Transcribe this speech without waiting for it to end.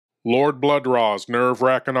Lord Bloodraw's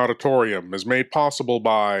Nerve-Wracking Auditorium is made possible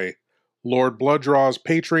by Lord Bloodraw's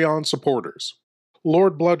Patreon supporters.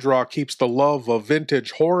 Lord Blooddraw keeps the love of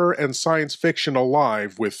vintage horror and science fiction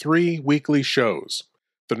alive with 3 weekly shows.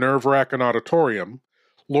 The Nerve-Wracking Auditorium,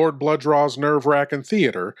 Lord Bloodraw's Nerve-Wracking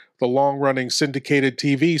Theater, the long-running syndicated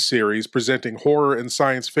TV series presenting horror and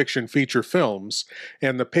science fiction feature films,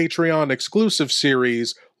 and the Patreon-exclusive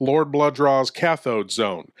series Lord Bloodraw's Cathode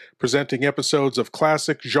Zone, presenting episodes of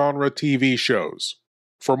classic genre TV shows.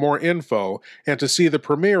 For more info, and to see the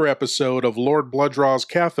premiere episode of Lord Bloodraw's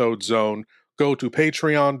Cathode Zone, go to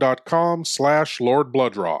patreon.com/Lord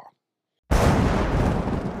Blooddraw.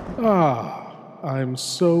 I'm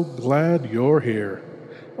so glad you're here.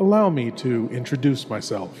 Allow me to introduce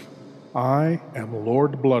myself. I am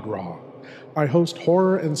Lord Blooddraw. I host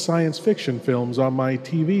horror and science fiction films on my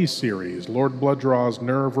TV series, Lord Bloodraw's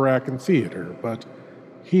Nerve-Wracking Theater, but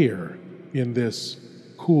here, in this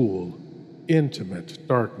cool, intimate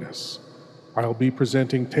darkness, I'll be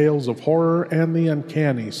presenting tales of horror and the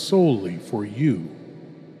uncanny solely for you,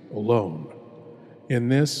 alone. In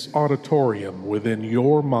this auditorium within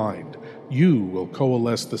your mind, you will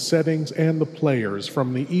coalesce the settings and the players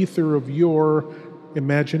from the ether of your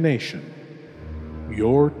imagination.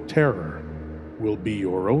 Your terror will be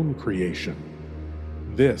your own creation.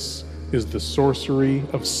 This is the sorcery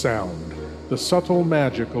of sound, the subtle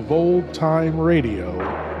magic of old-time radio,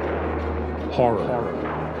 horror.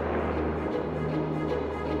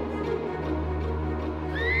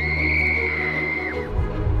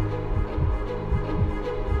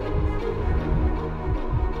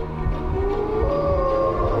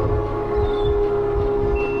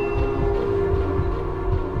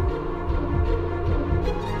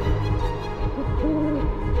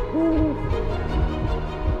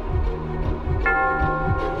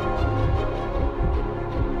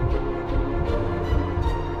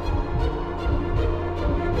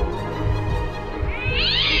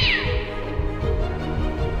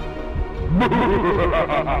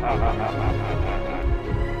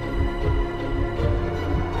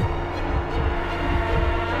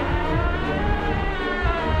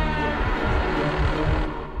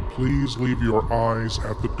 Please leave your eyes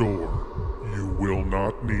at the door. You will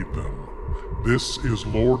not need them. This is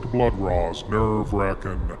Lord Bloodraw's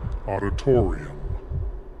Nerve-Wracking Auditorium.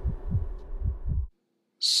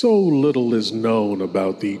 So little is known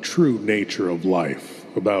about the true nature of life,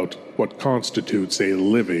 about what constitutes a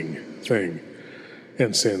living thing.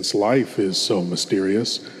 And since life is so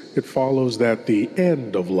mysterious, it follows that the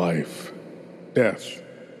end of life, death,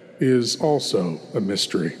 is also a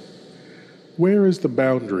mystery. Where is the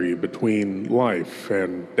boundary between life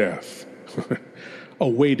and death? A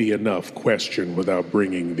weighty enough question without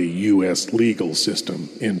bringing the U.S. legal system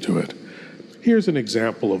into it. Here's an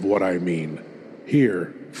example of what I mean.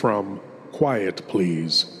 Here, from Quiet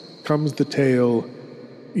Please, comes the tale,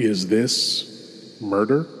 Is This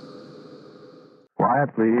Murder?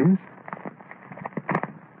 Quiet, please.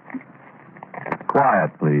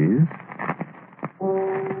 Quiet, please.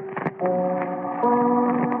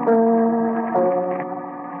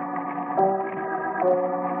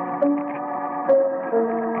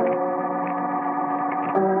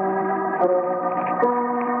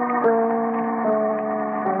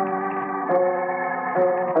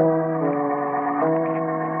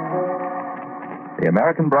 The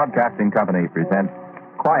American Broadcasting Company presents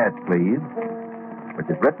Quiet, Please, which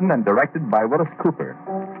is written and directed by Willis Cooper,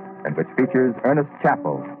 and which features Ernest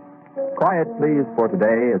Chappell. Quiet, Please, for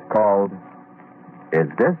today is called, Is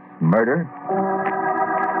This Murder?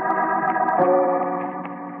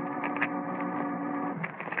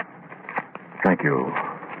 Thank you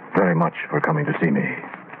very much for coming to see me.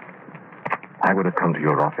 I would have come to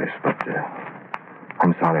your office, but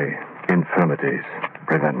I'm sorry, infirmities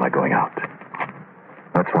prevent my going out.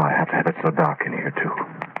 That's why I have to have it so dark in here, too.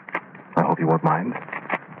 I hope you won't mind.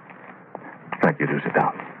 Thank you. Do sit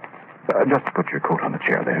down. Just put your coat on the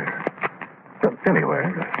chair there.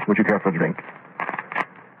 Anywhere. Would you care for a drink?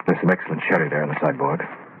 There's some excellent sherry there on the sideboard.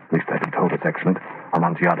 At least I've been told it's excellent.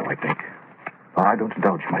 Amontillado, I think. I don't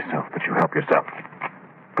indulge myself, but you help yourself.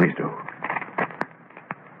 Please do.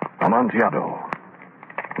 Amontillado.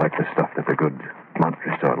 Like the stuff that the good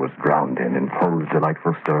Montresor was drowned in Poe's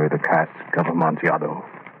delightful story, The Cask of Amontillado.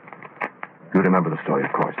 You remember the story,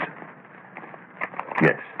 of course.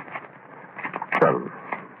 Yes. Well,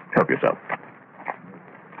 help yourself.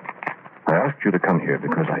 I asked you to come here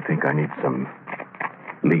because I think I need some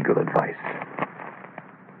legal advice.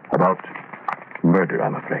 About murder,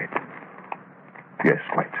 I'm afraid. Yes,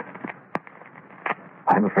 quite.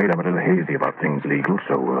 I'm afraid I'm a little hazy about things legal,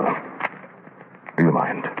 so, do you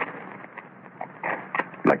mind?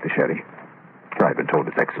 Like the sherry? I've been told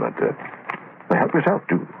it's excellent. Help yourself,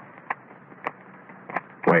 too.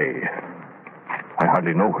 Why, I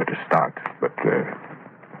hardly know where to start, but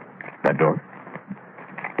that door,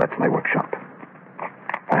 that's my workshop.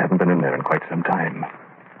 I haven't been in there in quite some time.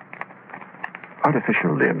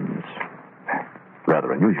 Artificial limbs.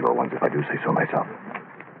 Rather unusual ones, if I do say so myself.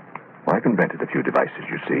 Well, I've invented a few devices,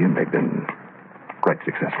 you see, and they've been quite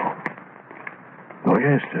successful. Oh,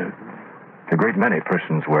 yes, a great many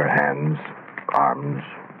persons wear hands, arms,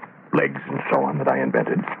 legs, and so on that I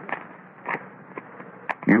invented.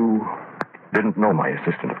 You didn't know my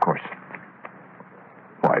assistant, of course.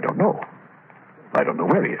 Well, I don't know. I don't know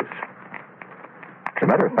where he is. As a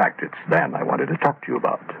matter of fact, it's Dan I wanted to talk to you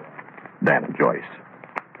about. Dan and Joyce.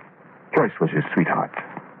 Joyce was his sweetheart.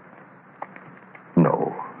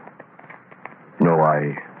 No. No,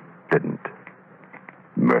 I didn't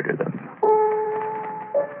murder them.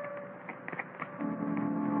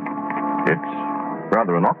 It's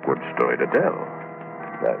rather an awkward story to tell.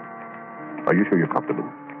 Are you sure you're comfortable?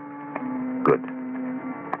 Good.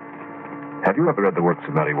 Have you ever read the works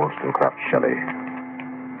of Mary Wollstonecraft Shelley?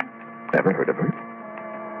 Never heard of her?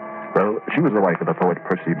 Well, she was the wife of the poet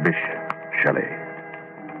Percy Bysshe Shelley.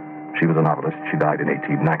 She was a novelist. She died in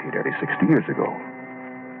 1890, nearly 60 years ago.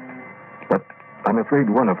 But I'm afraid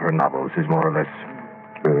one of her novels is more or less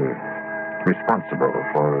responsible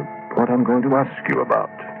for what I'm going to ask you about.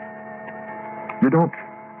 You don't...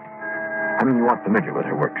 I mean, you aren't familiar with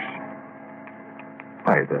her works.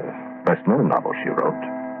 Why, the best-known novel she wrote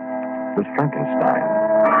was Frankenstein.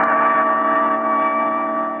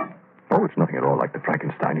 Oh, it's nothing at all like the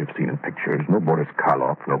Frankenstein you've seen in pictures. No Boris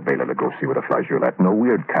Karloff, no Bela Lugosi with a flageolet, no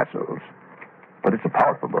weird castles. But it's a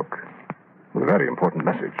powerful book with a very important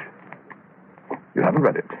message. You haven't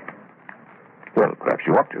read it? Well, perhaps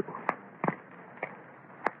you ought to.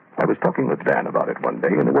 I was talking with Dan about it one day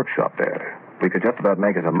in the workshop there. We could just about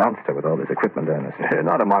make us a monster with all this equipment, Ernest.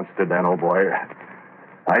 Not a monster, Dan, old boy.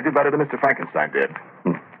 I do better than Mr. Frankenstein did.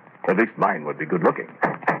 At least mine would be good looking.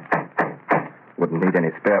 Wouldn't need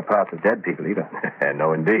any spare parts of dead people either.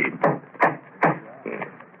 No, indeed.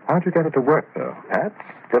 How'd you get it to work, though? That's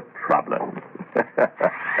the problem.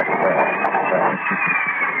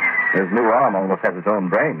 His new arm almost has its own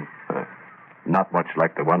brain. Not much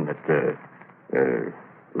like the one that,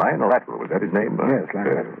 Lionel Atwill, was that his name? Yes,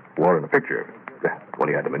 Lionel Atwill. Wore in the picture. The one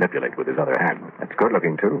he had to manipulate with his other hand. That's good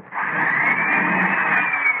looking, too.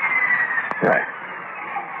 Right.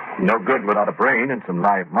 No good without a brain and some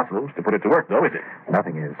live muscles to put it to work, though, is it?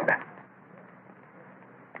 Nothing is.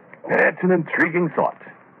 That's an intriguing thought,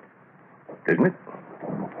 isn't it?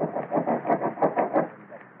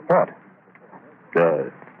 What?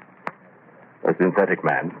 A synthetic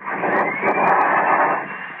man.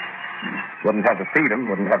 Wouldn't have to feed him,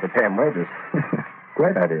 wouldn't have to pay him wages.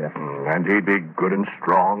 Great idea. And he'd be good and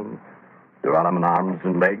strong. Duralumin arms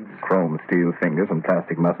and legs. Chrome steel fingers and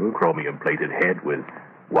plastic muscles. Chromium-plated head with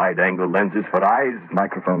wide-angle lenses for eyes.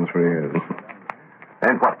 Microphones for ears.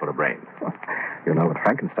 And what for a brain? You know what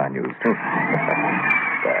Frankenstein used, too.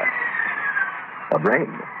 A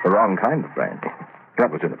brain. The wrong kind of brain. That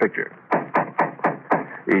was in the picture.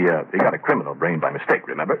 He got a criminal brain by mistake,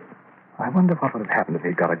 remember? I wonder what would have happened if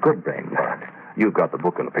he'd got a good brain. You've got the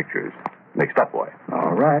book and the pictures. Mixed up, boy.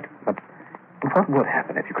 All right, but what would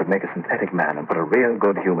happen if you could make a synthetic man and put a real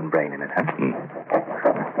good human brain in it, huh?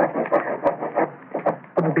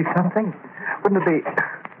 Wouldn't it be something? Wouldn't it be...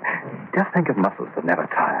 Just think of muscles that never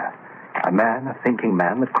tire. A man, a thinking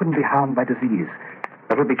man that couldn't be harmed by disease.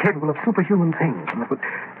 That would be capable of superhuman things and that would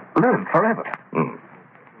live forever.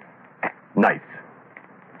 Nice.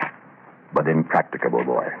 But impracticable,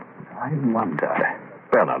 boy. I wonder.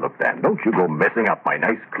 Well, now, look, Dan, don't you go messing up my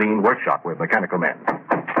nice, clean workshop with mechanical men.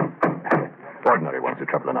 Ordinary ones are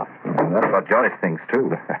trouble enough. That's what Joyce thinks,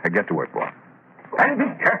 too. Get to work, boy. And be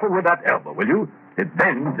careful with that elbow, will you? It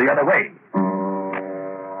bends the other way.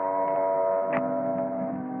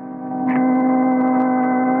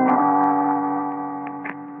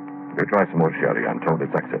 Here, try some more sherry. I'm told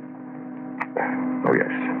it's exit. Oh,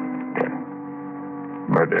 yes.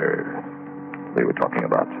 Murder they were talking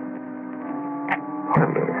about.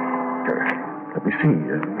 Well, let me see.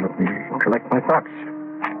 Let me collect my thoughts.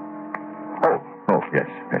 Oh, yes.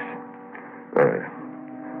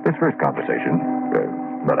 This first conversation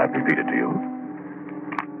that I've repeated to you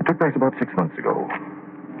took place about 6 months ago.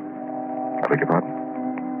 I beg your pardon?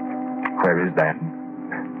 Where is Dan?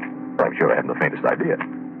 I'm sure I haven't the faintest idea.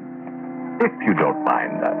 If you don't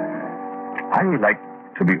mind, I like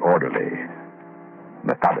to be orderly,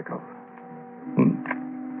 methodical.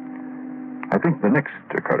 I think the next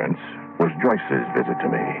occurrence was Joyce's visit to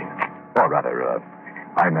me. Or rather,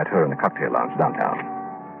 I met her in the cocktail lounge downtown.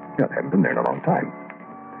 Yeah, I haven't been there in a long time.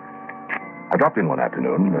 I dropped in one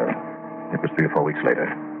afternoon. It was 3 or 4 weeks later.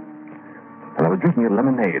 And I was drinking a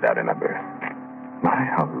lemonade, I remember. My,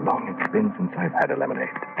 how long it's been since I've had a lemonade.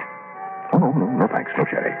 Oh, no thanks, no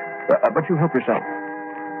sherry. But you help yourself.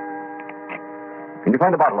 Can you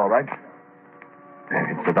find the bottle, all right?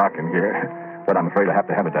 It's so dark in here, but I'm afraid I have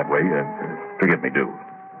to have it that way. Forgive me, do.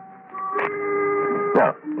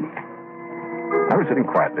 Well, I was sitting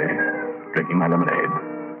quietly, drinking my lemonade,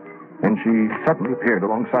 and she suddenly appeared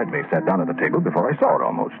alongside me, sat down at the table before I saw her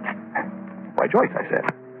almost. Why, Joyce, I said.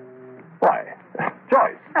 Why,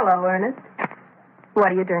 Joyce. Hello, Ernest.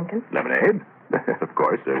 What are you drinking? Lemonade? Of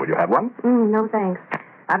course. Would you have one? No, thanks.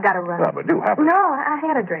 I've got to run. But do have it. No, I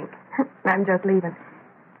had a drink. I'm just leaving.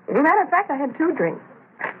 Matter of fact, I had 2 drinks.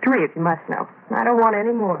 3, if you must know. I don't want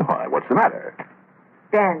any more. Why, what's the matter?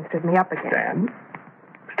 Dan stood me up again. Dan?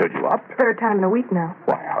 Stood you up? 3rd time in a week now.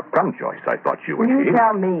 Why, how come, Joyce? I thought you and You he...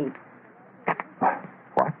 tell me.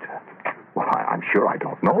 What? Well, I'm sure I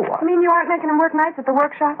don't know. You mean you aren't making him work nights at the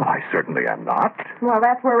workshop? Well, I certainly am not. Well,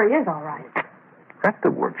 that's where he is, all right. At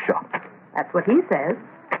the workshop. That's what he says.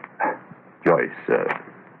 Joyce,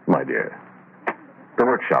 my dear, the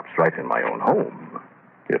workshop's right in my own home.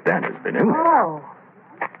 If Dan has been in there... Oh.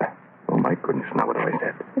 Oh, my goodness, now what have I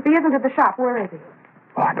said? If he isn't at the shop, where is he?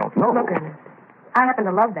 Oh, I don't know. Look, Ernest, I happen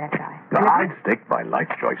to love that guy. Now, And I'd stake my life,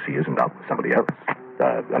 Joyce, he isn't out with somebody else.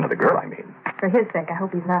 Another girl, I mean. for his sake, I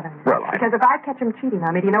hope he's not on it. Well, Because if I catch him cheating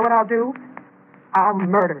on me, do you know what I'll do? I'll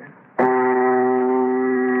murder him.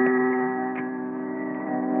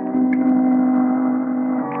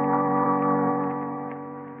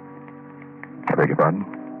 I beg your pardon?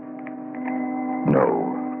 No,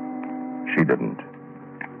 she didn't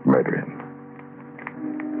murder him.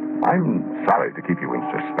 I'm sorry to keep you in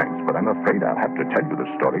suspense, but I'm afraid I'll have to tell you the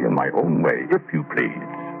story in my own way, if you please.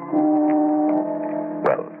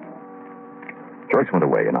 Well, Joyce went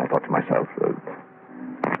away, and I thought to myself,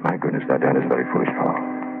 my goodness, that Dan is a very foolish fellow.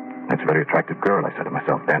 That's a very attractive girl, I said to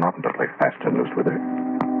myself. Dan oughtn't to play fast and loose with her.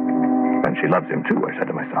 And she loves him, too, I said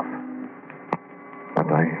to myself. But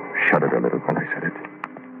I shuddered a little when I said it.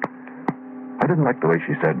 I didn't like the way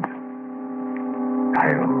she said,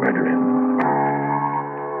 I'll murder him.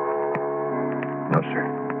 No, sir.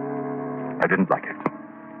 I didn't like it.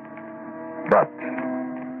 But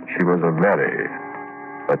she was a very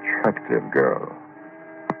attractive girl.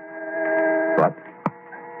 What?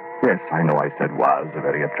 Yes, I know I said was a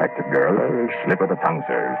very attractive girl. A slip of the tongue,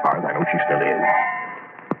 sir. As far as I know, she still is.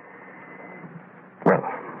 Well,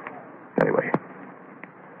 anyway,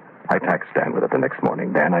 I taxed Dan with it the next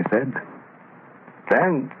morning. Dan, I said,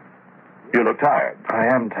 Dan, you look tired. I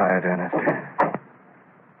am tired, Ernest.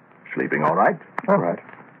 Sleeping all right? All right.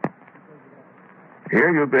 Here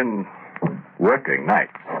you've been working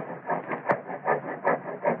nights.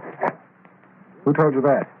 Who told you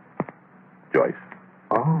that? Joyce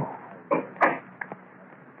Oh,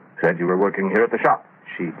 said you were working here at the shop.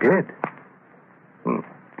 she did.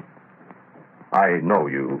 I know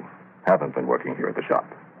you haven't been working here at the shop.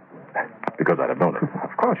 Because I'd have known it.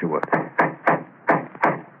 Of course you would.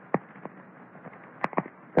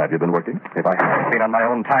 Have you been working? If I hadn't been on my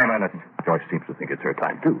own time, Ernest. Joyce seems to think it's her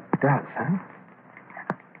time, too. It does, huh?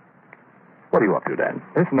 What are you up to, Dan?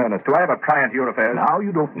 Listen, Ernest, do I have a pry into your affairs? Now,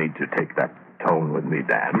 you don't need to take that tone with me,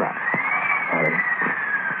 Dan.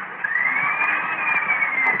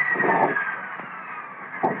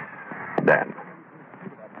 Dan,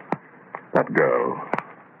 that girl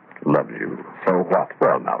loves you. So what?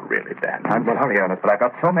 Well, now, really, Dan. I'm sorry, Ernest, but I've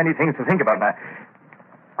got so many things to think about now.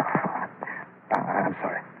 I'm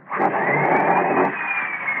sorry.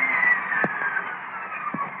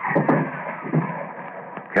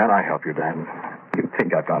 Can I help you, Dan? You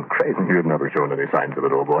think I've gone crazy? You've never shown any signs of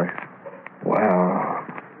it, old boy. Well,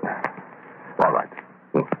 All right.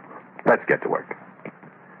 Let's get to work.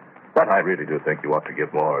 But I really do think you ought to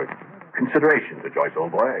give more consideration to Joyce,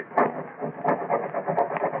 old boy.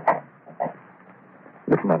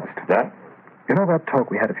 listen, Ernest. Dan? You know that talk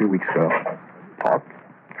we had a few weeks ago? Talk?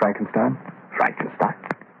 Frankenstein? Frankenstein?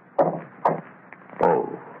 Oh,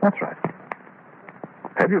 That's right.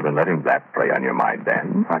 have you been letting that play on your mind,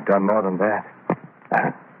 Dan? I've done more than that.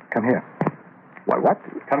 Huh? Come here. Why, what?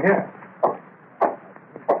 Come here.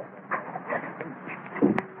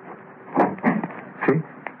 See?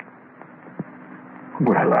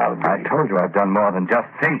 Well, I told you I've done more than just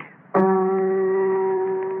think.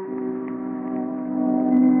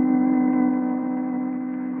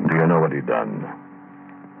 Do you know what he'd done?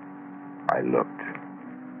 I looked.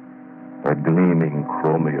 A gleaming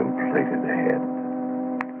chromium-plated head.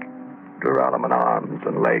 Duralumin arms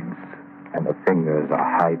and legs. And the fingers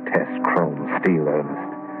are high-test chrome steel, Ernest.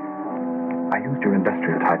 I used your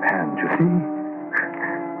industrial-type hand, you see?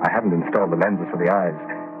 I haven't installed the lenses for the eyes,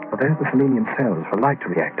 but there's the selenium cells for light to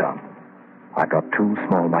react on. I've got 2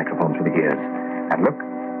 small microphones for the ears. And look,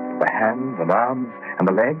 the hands and arms and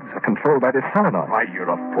the legs are controlled by this solenoid. Why, you're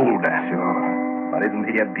a fool, Dan. Sure. But isn't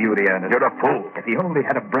he a beauty, Ernest? You're a fool. If he only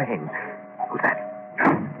had a brain. Who's that?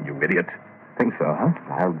 You idiot. Think so, huh?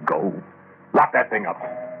 I'll go. Lock that thing up.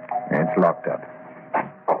 It's locked up.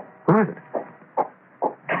 Who is it?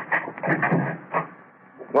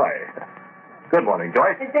 Why? Good morning,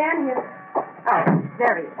 Joyce. Is Dan here? Oh,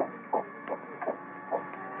 there he is.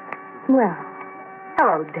 Well,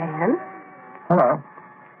 hello, Dan. Hello.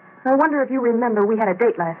 I wonder if you remember we had a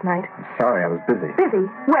date last night. Sorry, I was busy. Busy?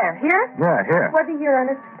 Where? Here? Yeah, here. Was he here,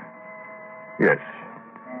 Ernest? Yes.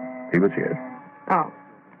 He was here. Oh.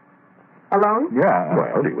 Alone? Yeah.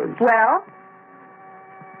 Well, he was. Well,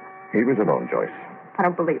 He was alone, Joyce. I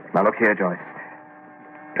don't believe it. Now, look here, Joyce.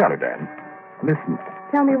 Tell her, Dan. Listen.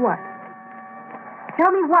 Tell me what?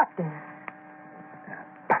 Tell me what, Dan?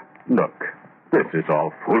 Look, this is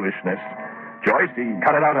all foolishness. Joyce, he...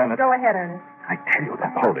 Cut it out, Ernest. Go ahead, Ernest. I tell you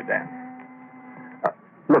that. Hold it, Dan.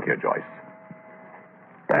 Look here, Joyce.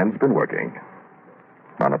 Dan's been working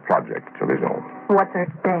on a project of his own. What's her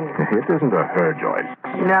name? It isn't a her, Joyce.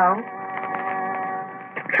 No.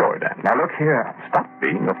 Show her, Dan. Now, look here. Stop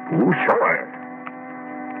being a fool. Show her.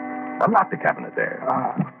 Unlock the cabinet there.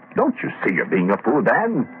 Don't you see you're being a fool,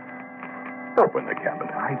 Dan? Open the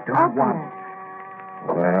cabinet. I don't want...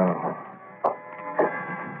 Well...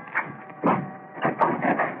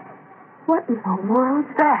 What in the world's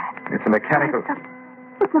that? It's a mechanical...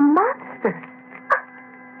 It's a monster.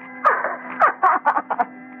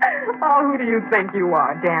 Oh, who do you think you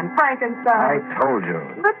are, Dan? Frankenstein? I told you.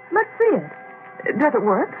 Let's see it. Does it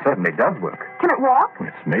work? Certainly does work. Can it walk?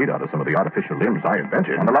 It's made out of some of the artificial limbs I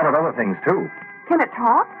invented. And a lot of other things, too. Can it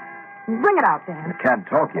talk? Bring it out, Dan. It can't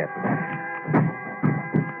talk yet.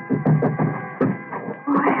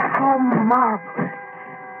 Why, how marvelous.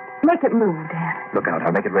 Make it move, Dan. Look out.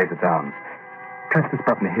 I'll make it raise its arms. Press this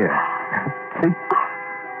button here. See?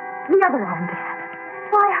 The other arm, Dan.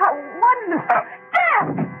 Why, how wonderful.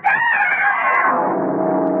 Dan!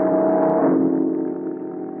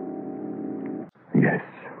 Yes.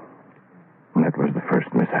 That was the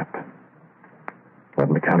first mishap. That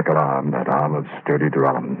mechanical arm, that arm of sturdy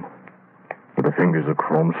duralumin, with the fingers of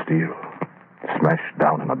chrome steel, smashed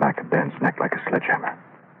down on the back of Dan's neck like a sledgehammer.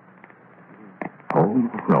 Oh,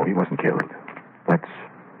 no, he wasn't killed. That's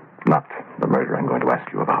not the murder I'm going to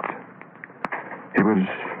ask you about. He was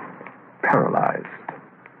paralyzed.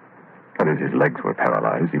 That is, his legs were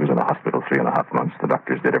paralyzed. He was in a hospital 3.5 months. The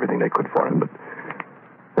doctors did everything they could for him, but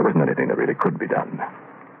there wasn't anything that really could be done.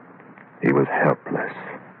 He was helpless.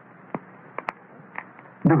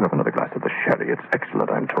 Do have another glass of the sherry. It's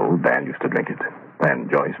excellent, I'm told. Dan used to drink it. And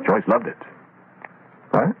Joyce. Joyce loved it.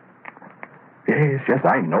 What? Yes,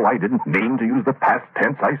 I know. I didn't mean to use the past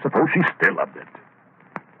tense. I suppose she still loved it.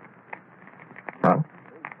 Huh?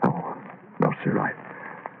 Oh, no, sir.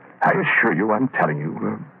 I assure you, I'm telling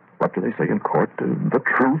you, what do they say in court? The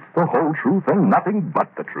truth, the whole truth, and nothing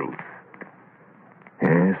but the truth.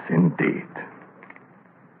 Yes, indeed.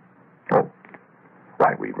 Oh,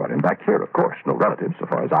 why, we brought him back here, of course. No relatives, so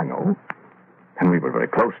far as I know. And we were very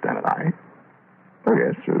close, Dan and I. Oh,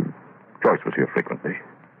 yes, Joyce was here frequently.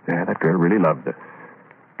 Yeah, that girl really loves that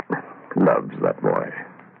boy.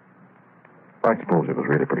 I suppose it was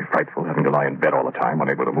really pretty frightful having to lie in bed all the time,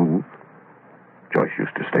 unable to move. Joyce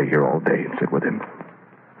used to stay here all day and sit with him.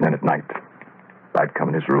 Then at night, I'd come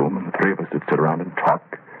in his room, and the three of us would sit around and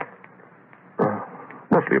talk.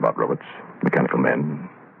 Mostly about robots, mechanical men,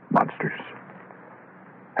 monsters.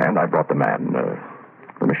 And I brought the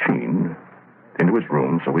machine, into his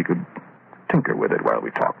room so we could tinker with it while we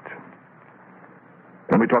talked.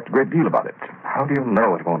 And we talked a great deal about it. How do you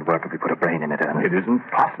know it won't work if we put a brain in it, Ernest? It isn't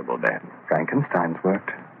possible, Dan. Frankenstein's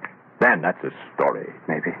worked. Dan, that's a story.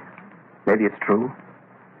 Maybe. Maybe it's true.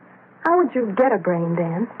 How would you get a brain,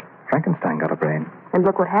 Dan? Frankenstein got a brain. And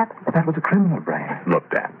look what happened. But that was a criminal brain. Look,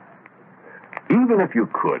 Dan, even if you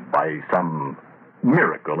could, by some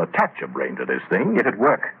miracle, attach a brain to this thing, it'd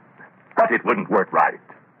work. But it wouldn't work right.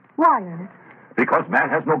 Why, Ernest? Because man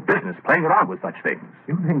has no business playing around with such things.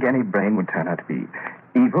 You think any brain would turn out to be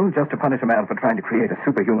evil just to punish a man for trying to create a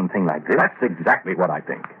superhuman thing like this? That's exactly what I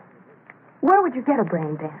think. Where would you get a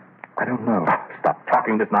brain, Dan? I don't know. Stop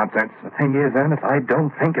talking this nonsense. The thing is, Ernest, I don't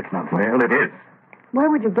think it's nonsense. Well, it is. Where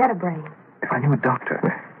would you get a brain? If I knew a doctor,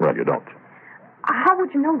 Well, you don't. How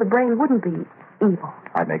would you know the brain wouldn't be evil?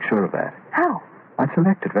 I'd make sure of that. How? I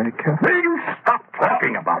selected very carefully. Will you stop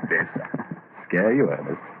talking about this? Scare you,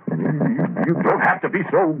 Ernest? You don't have to be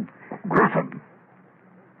so gruesome.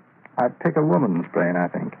 I'd pick a woman's brain, I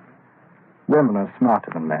think. Women are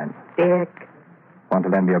smarter than men. Dick. Want to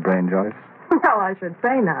lend me a brain, Joyce? Well, I should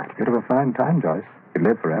say not. You'd have a fine time, Joyce. You'd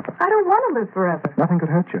live forever. I don't want to live forever. Nothing could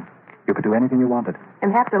hurt you. You could do anything you wanted.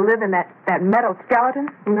 And have to live in that metal skeleton?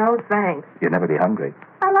 No, thanks. You'd never be hungry.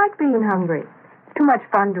 I like being hungry. It's too much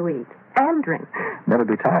fun to eat. And drink. Never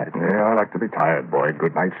be tired. Yeah, I like to be tired, boy.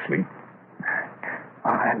 Good night's sleep.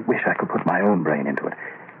 I wish I could put my own brain into it.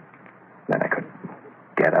 Then I could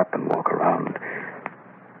get up and walk around.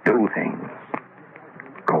 Do things.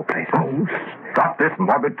 Go places. Oh, stop this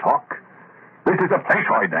morbid talk. This is a play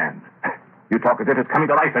toy, Dan. You talk as if it's coming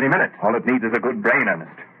to life any minute. All it needs is a good brain,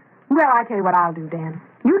 Ernest. Well, I tell you what I'll do, Dan.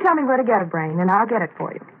 You tell me where to get a brain, and I'll get it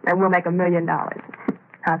for you. And we'll make $1 million.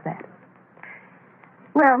 How's that?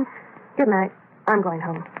 Well, good night. I'm going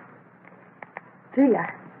home. Gee,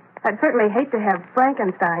 I'd certainly hate to have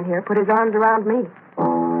Frankenstein here put his arms around me.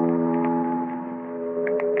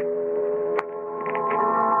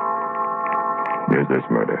 Is this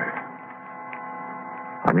murder?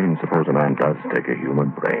 I mean, suppose a man does take a human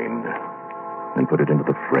brain and put it into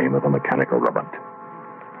the frame of a mechanical robot.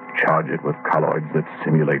 Charge it with colloids that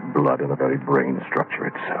simulate blood in the very brain structure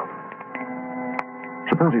itself.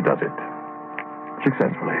 Suppose he does it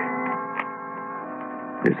successfully.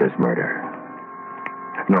 Is this murder?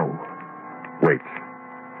 No. Wait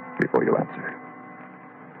before you answer.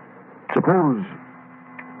 Suppose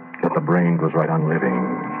that the brain goes right on living.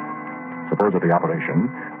 Suppose that the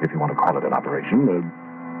operation, if you want to call it an operation,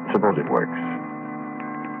 suppose it works.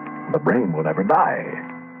 The brain will never die.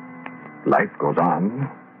 Life goes on.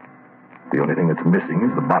 The only thing that's missing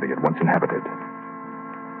is the body it once inhabited.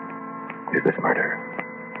 Is this murder?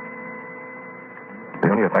 The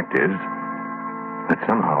only effect is that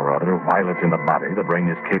somehow or other, while it's in the body, the brain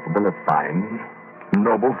is capable of fine,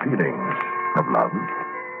 noble feelings of love,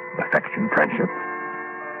 affection, friendship,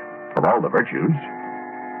 of all the virtues,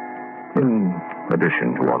 in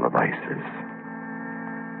addition to all the vices.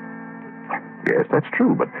 Yes, that's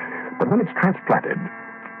true, but when it's transplanted,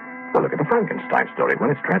 well, look at the Frankenstein story. When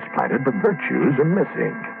it's transplanted, the virtues are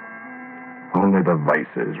missing. Only the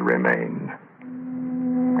vices remain.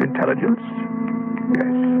 Intelligence?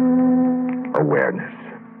 Yes. Awareness.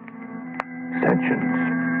 Sentience.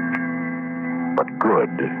 But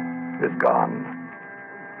good is gone.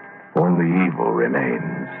 Only evil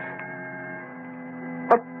remains.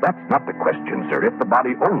 But that's not the question, sir. If the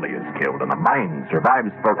body only is killed and the mind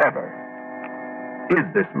survives forever, is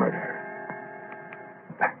this murder?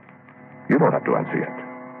 You don't have to answer yet.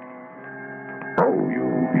 Oh,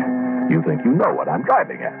 you think you know what I'm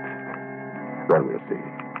driving at. Well, we'll see.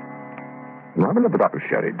 Now, I'm going to let the Dr.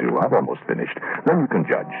 Sherry do. I've almost finished. Then you can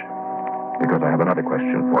judge. Because I have another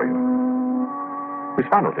question for you. This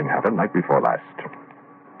final thing happened night before last.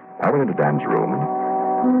 I went into Dan's room.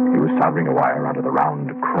 He was soldering a wire onto the round,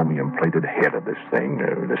 chromium-plated head of this thing,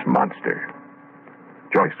 this monster.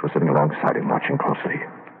 Joyce was sitting alongside him, watching closely.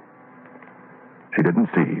 She didn't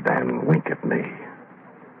see Dan wink at me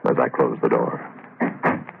as I closed the door.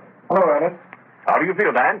 Hello, Ernest. How do you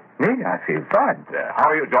feel, Dan? Me? I feel fine. How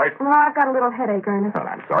are you, Joyce? Well, I've got a little headache, Ernest. Well,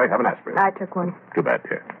 I'm sorry. Have an aspirin. I took one. Too bad,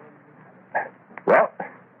 dear. Well,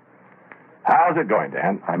 how's it going,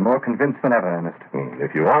 Dan? I'm more convinced than ever, Ernest.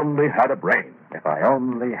 If you only had a brain. If I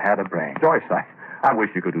only had a brain. Joyce, I wish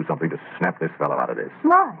you could do something to snap this fellow out of this.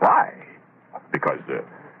 Why? Why? Because,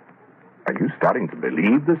 are you starting to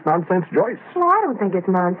believe this nonsense, Joyce? Well, I don't think it's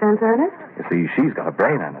nonsense, Ernest. You see, she's got a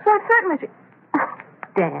brain, Ernest. Well, certainly she... Oh,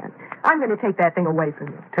 Dan, I'm going to take that thing away from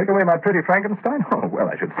you. Take away my pretty Frankenstein? Oh, well,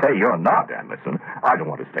 I should say you're not, Dan. Listen, I don't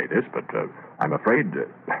want to say this, but I'm afraid...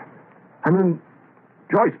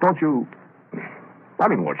 Joyce, won't you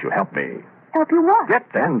help me? Help you what?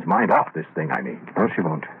 Get Dan's mind off this thing, I mean. No, she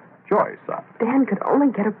won't. Joyce, Dan could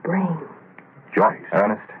only get a brain. Joyce.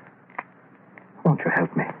 Ernest, won't you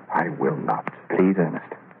help me? I will not. Please,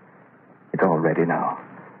 Ernest. It's all ready now.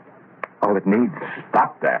 All it needs...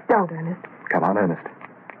 Stop that. Don't, Ernest. Come on, Ernest.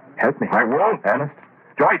 Help me. I won't. Ernest?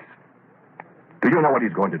 Joyce, do you know what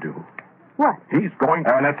he's going to do? What? He's going to...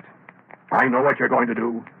 Ernest? I know what you're going to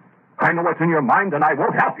do. I know what's in your mind, and I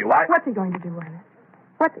won't help you. What's he going to do, Ernest?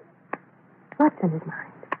 What's in his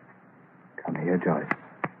mind? Come here, Joyce.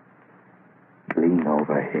 Lean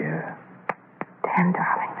over here. Dan,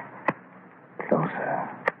 darling. Closer.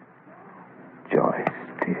 Joyce,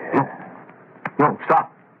 dear. No,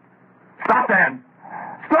 stop. Stop, Dan.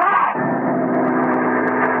 Stop!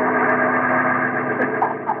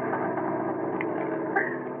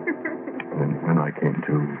 And when I came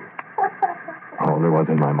to, All there was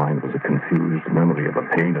in my mind was a confused memory of a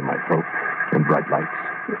pain in my throat and bright lights.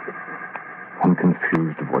 And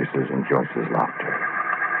confused voices and Joyce's laughter.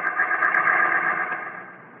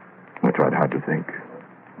 I tried hard to think.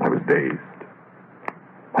 I was dazed.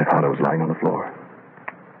 I thought I was lying on the floor.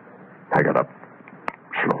 I got up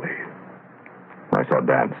slowly. I saw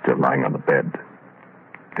Dan still lying on the bed.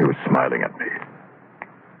 He was smiling at me.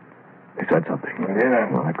 He said something.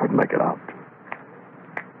 Yeah. Well, I couldn't make it out.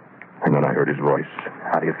 And then I heard his voice.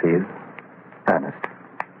 How do you feel? Ernest.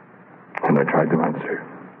 And I tried to answer.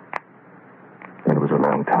 And it was a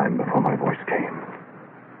long time before my voice came.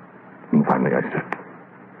 And finally I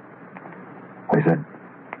said,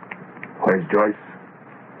 "Where's Joyce?"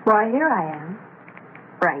 Why, here I am.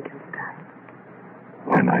 Frankenstein.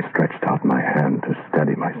 And I stretched out my hand to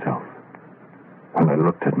steady myself. And I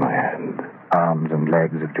looked at my hand. Arms and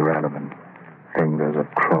legs of duralumin. Fingers of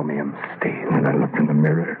chromium steel. And I looked in the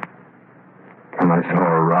mirror. And I saw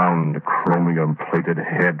a round, chromium-plated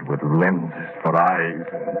head with lenses for eyes.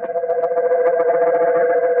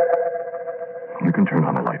 And you can turn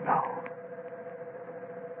on the light now.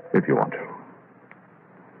 If you want to.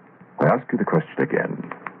 I ask you the question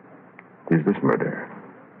again. Is this murder?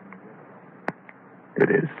 It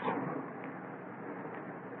is.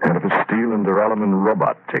 And if a steel and duralumin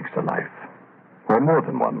robot takes a life, or more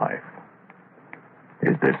than one life,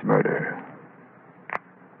 is this murder?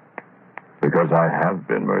 Because I have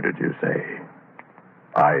been murdered, you say.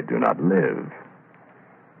 I do not live.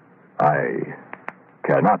 I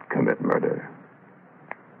cannot commit murder.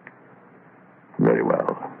 Very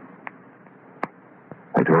well.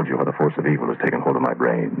 I told you how the force of evil has taken hold of my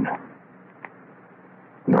brain.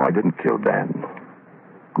 No, I didn't kill Dan.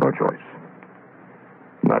 No choice.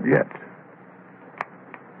 Not yet.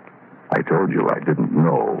 I told you I didn't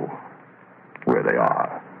know where they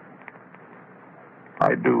are.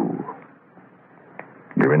 I do.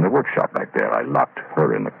 You're in the workshop back there. I locked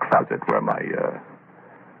her in the closet where my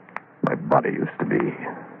body used to be.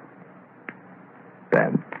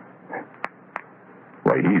 Dan.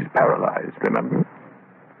 Why, he's paralyzed, remember?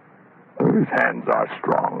 His hands are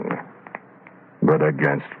strong. But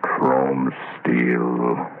against chrome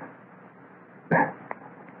steel,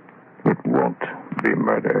 it won't be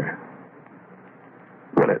murder.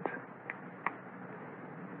 Will it?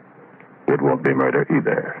 It won't be murder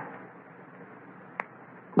either.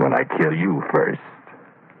 When I kill you first.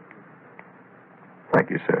 Thank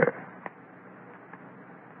you, sir.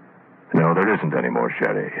 No, there isn't any more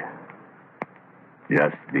sherry.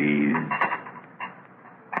 Just these.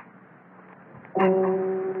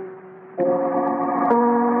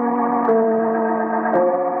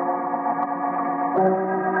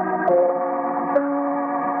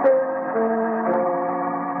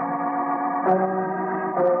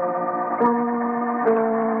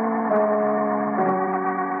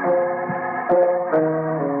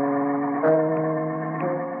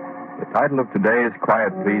 The title of today's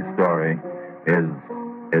Quiet Please story is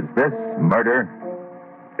This Murder?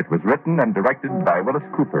 It was written and directed by Willis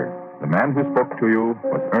Cooper. The man who spoke to you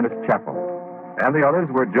was Ernest Chappell. And the others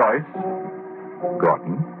were Joyce,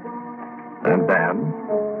 Gordon, and Dan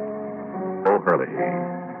O'Hurley.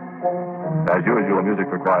 As usual, music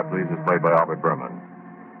for Quiet Please is played by Albert Berman.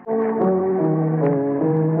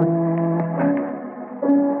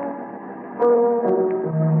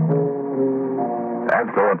 And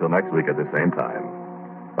so until next week at the same time,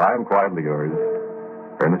 I'm quietly yours,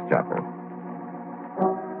 Ernest Chappell.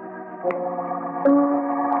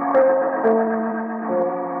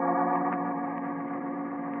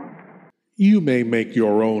 You may make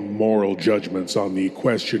your own moral judgments on the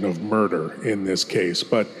question of murder in this case,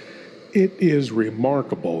 but it is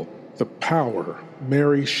remarkable the power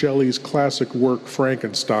Mary Shelley's classic work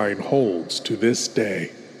Frankenstein holds to this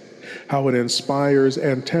day, how it inspires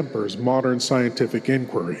and tempers modern scientific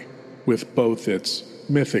inquiry with both its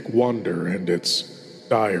mythic wonder and its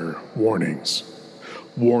dire warnings.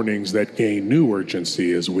 Warnings that gain new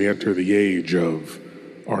urgency as we enter the age of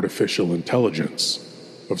artificial intelligence,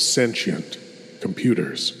 of sentient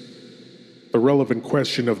computers. The relevant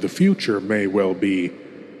question of the future may well be,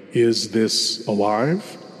 is this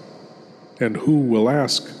alive? And who will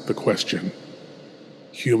ask the question?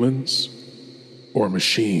 Humans or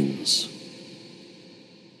machines?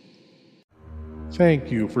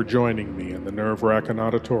 Thank you for joining me in the Nerve-Wracking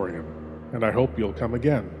Auditorium, and I hope you'll come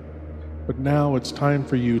again. But now it's time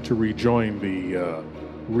for you to rejoin the,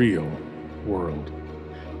 real world.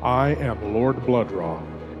 I am Lord Bloodraw,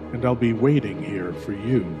 and I'll be waiting here for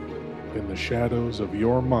you in the shadows of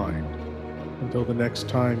your mind until the next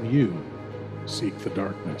time you seek the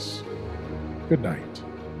darkness. Good night.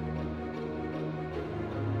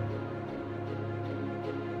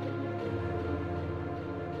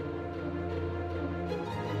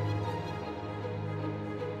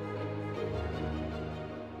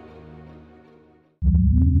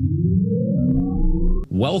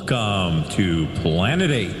 Welcome to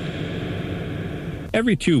Planet 8.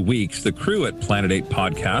 Every 2 weeks, the crew at Planet 8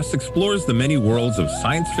 Podcast explores the many worlds of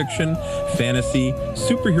science fiction, fantasy,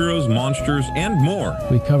 superheroes, monsters, and more.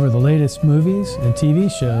 We cover the latest movies and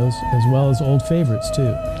TV shows, as well as old favorites,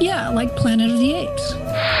 too. Yeah, like Planet of the Apes. It's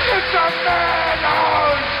a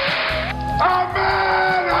madhouse! A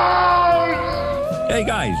madhouse! Hey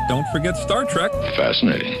guys, don't forget Star Trek.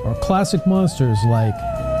 Fascinating. Or classic monsters like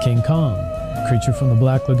King Kong, Creature from the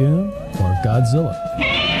Black Lagoon, or Godzilla.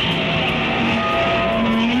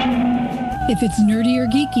 If it's nerdy or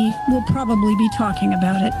geeky, we'll probably be talking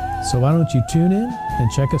about it. So why don't you tune in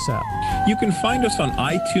and check us out? You can find us on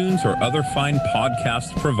iTunes or other fine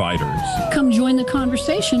podcast providers. Come join the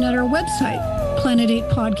conversation at our website,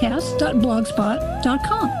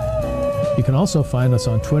 planet8podcast.blogspot.com. You can also find us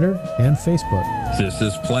on Twitter and Facebook. This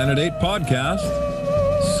is Planet 8 Podcast.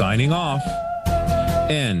 Signing off.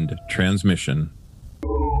 End transmission.